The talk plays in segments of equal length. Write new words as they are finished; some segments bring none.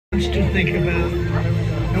To think about.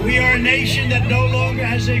 And we are a nation that no longer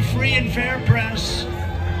has a free and fair press.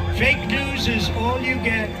 Fake news is all you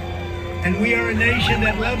get. And we are a nation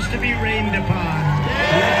that loves to be rained upon.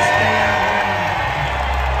 Let's stay out here.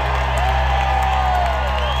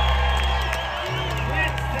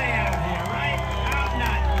 Let's stay out here, right? How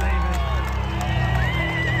not, USA!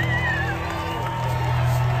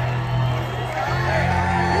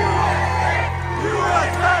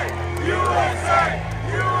 USA!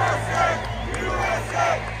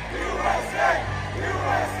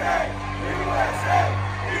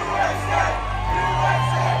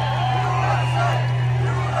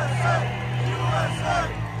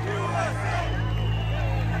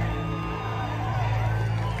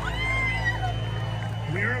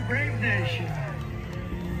 We're a brave nation.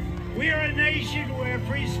 We are a nation where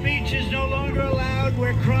free speech is no longer allowed,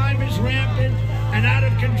 where crime is rampant and out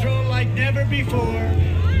of control like never before,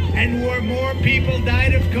 and where more people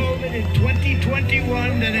died of COVID in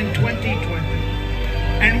 2021 than in 2020.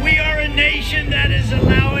 And we are a nation that is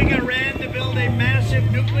allowing Iran to build a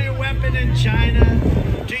massive nuclear weapon in China,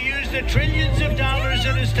 to use the trillions of dollars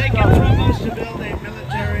it has taken from us to build a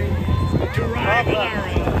military to rival our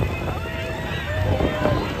own.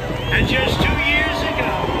 And just 2